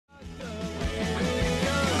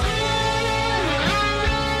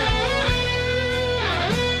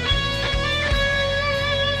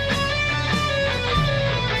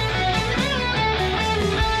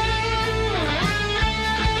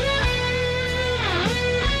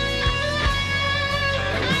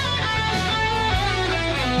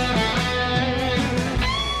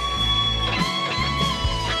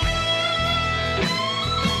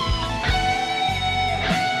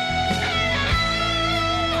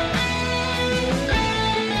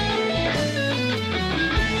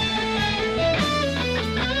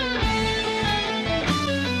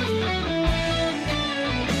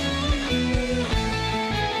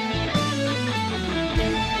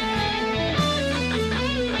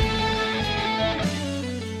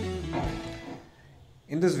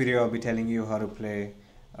this video, I'll be telling you how to play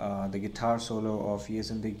the guitar solo of Ye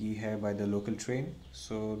Zindagi Hai by the Local Train.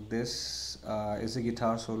 So this is a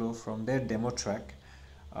guitar solo from their demo track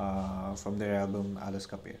from their album Alice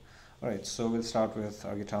Kapir. Alright, so we'll start with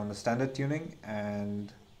our guitar on the standard tuning,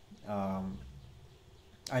 and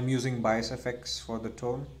I'm using bias effects for the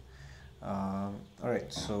tone.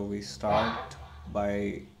 Alright, so we start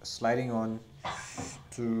by sliding on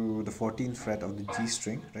to the 14th fret of the G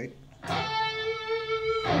string, right?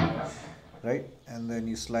 Right, and then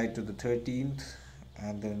you slide to the 13th,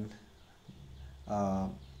 and then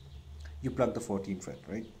you plug the 14th fret,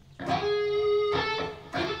 right?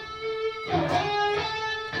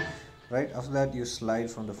 Right, after that you slide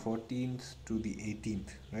from the 14th to the 18th,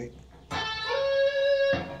 right?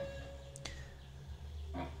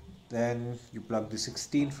 Then you plug the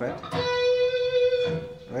 16th fret,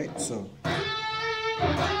 right? So,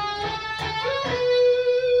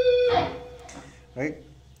 right,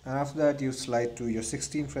 and after that you slide to your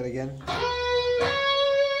 16th fret again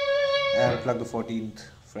and plug the 14th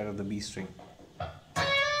fret of the B string,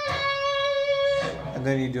 and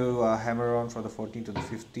then you do a hammer on for the 14th to the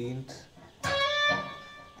 15th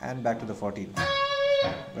and back to the 14th,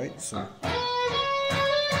 right? So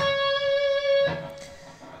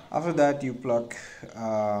after that you plug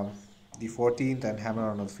the 14th and hammer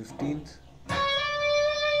on the 15th,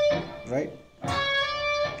 right?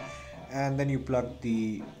 And then you plug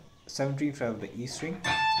the 17th fret of the E string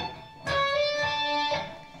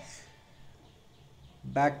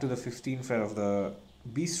back to the 15th fret of the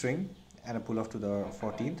B string and a pull off to the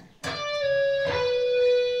 14th,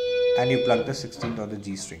 and you plug the 16th of the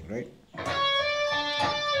G string, right?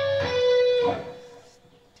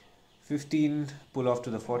 15 pull off to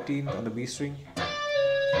the 14th on the B string,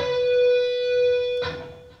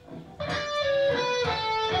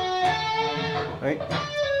 right?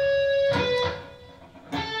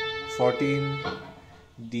 14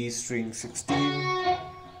 D string 16,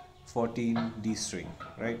 14 D string,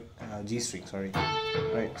 right? G string, sorry,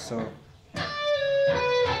 right? So,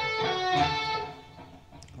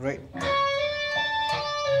 right,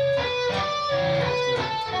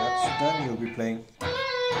 that's done. You'll be playing.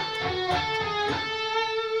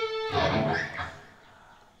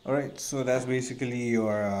 Alright, so that's basically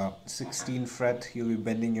your 16th fret. You'll be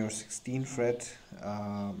bending your 16th fret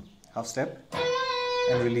half step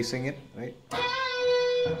and releasing it, right?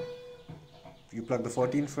 You plug the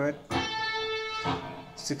 14th fret,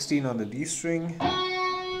 16 on the D string,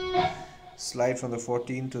 slide from the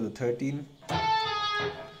 14th to the 13th,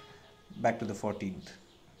 back to the 14th,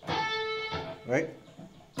 right?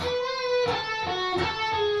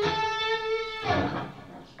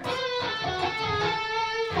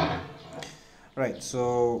 Right,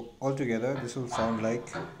 so altogether this will sound like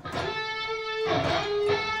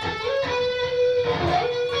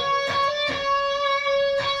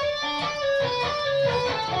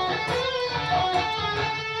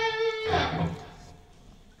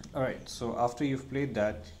alright, so after you've played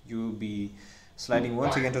that, you'll be sliding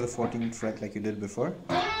once again to the 14th fret like you did before.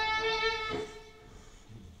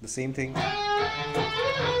 The same thing.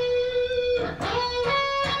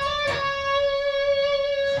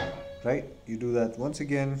 Right, you do that once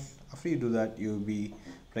again. After you do that, you'll be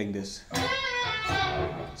playing this.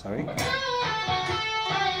 Sorry.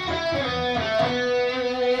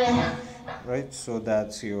 Right, so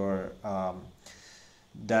that's your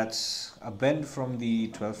that's a bend from the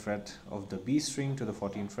 12th fret of the B string to the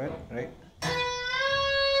 14th fret, right?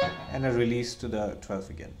 And a release to the 12th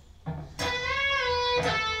again.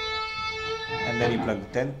 And then you plug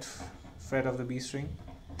the 10th fret of the B string,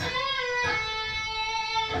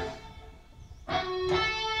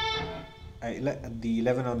 the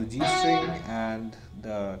 11 on the G string and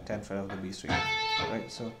the 10th fret of the B string,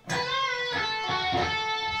 right? So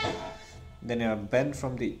then you bend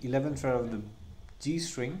from the 11th fret of the G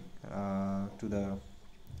string to the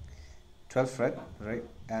 12th fret, right,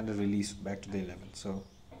 and a release back to the 11th. So,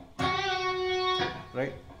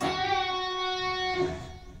 right,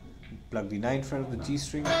 plug the 9th fret of the G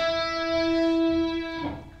string,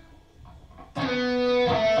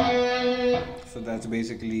 so that's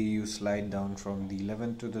basically you slide down from the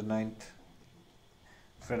 11th to the 9th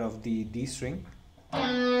fret of the D string,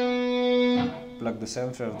 plug the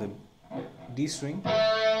 7th fret of the D string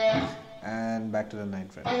and back to the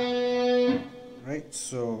 9th fret, right?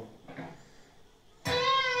 So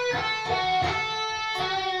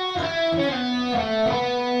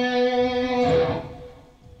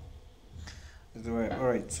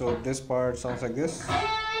alright, so this part sounds like this.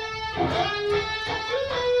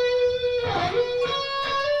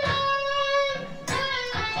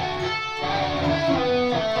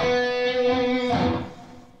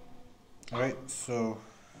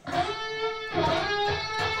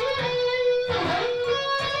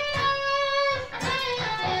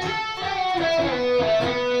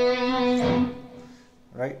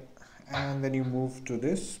 and then you move to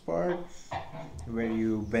this part where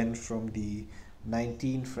you bend from the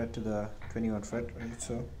 19th fret to the 21st fret, right?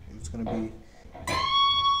 So it's going to be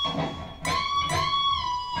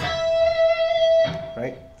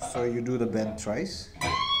right. So you do the bend thrice,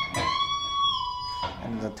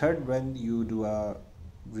 and the third bend you do a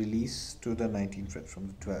release to the 19th fret from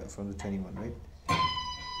the 21, right?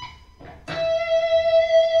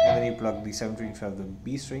 And then you plug the 17th fret of the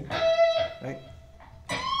B string, right?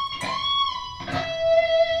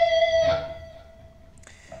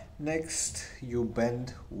 Next, you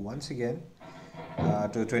bend once again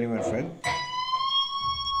to the 21st fret,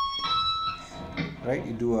 right?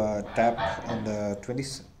 You do a tap on the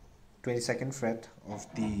 22nd fret of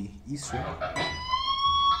the E string,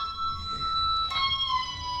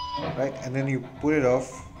 right? And then you put it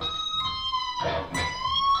off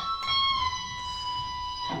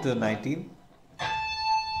to the 19th,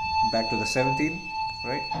 back to the 17th,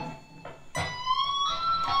 right?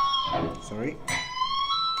 Sorry.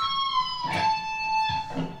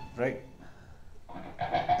 Right,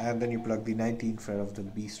 and then you plug the 19th fret of the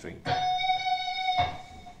B string,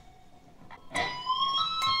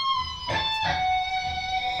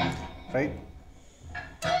 right?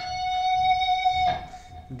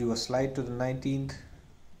 Do a slide to the 19th,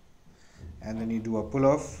 and then you do a pull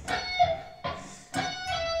off,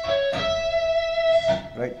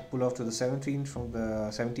 right? Pull off to the 17th from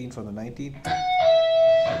the 19th,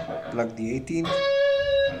 plug the 18th,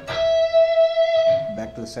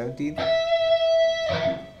 back to the 17th,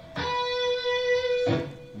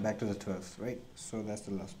 back to the 12th, right? So that's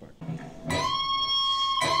the last part.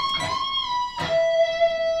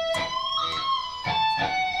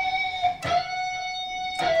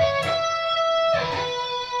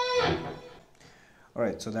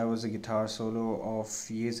 Alright, so that was the guitar solo of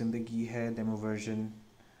Ye Zindagi Hai demo version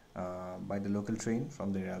by the Local Train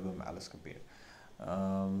from their album Alice Kapir.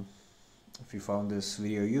 If you found this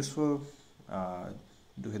video useful,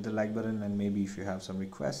 do hit the like button, and maybe if you have some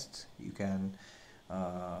requests, you can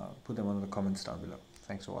put them on the comments down below.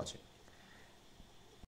 Thanks for watching.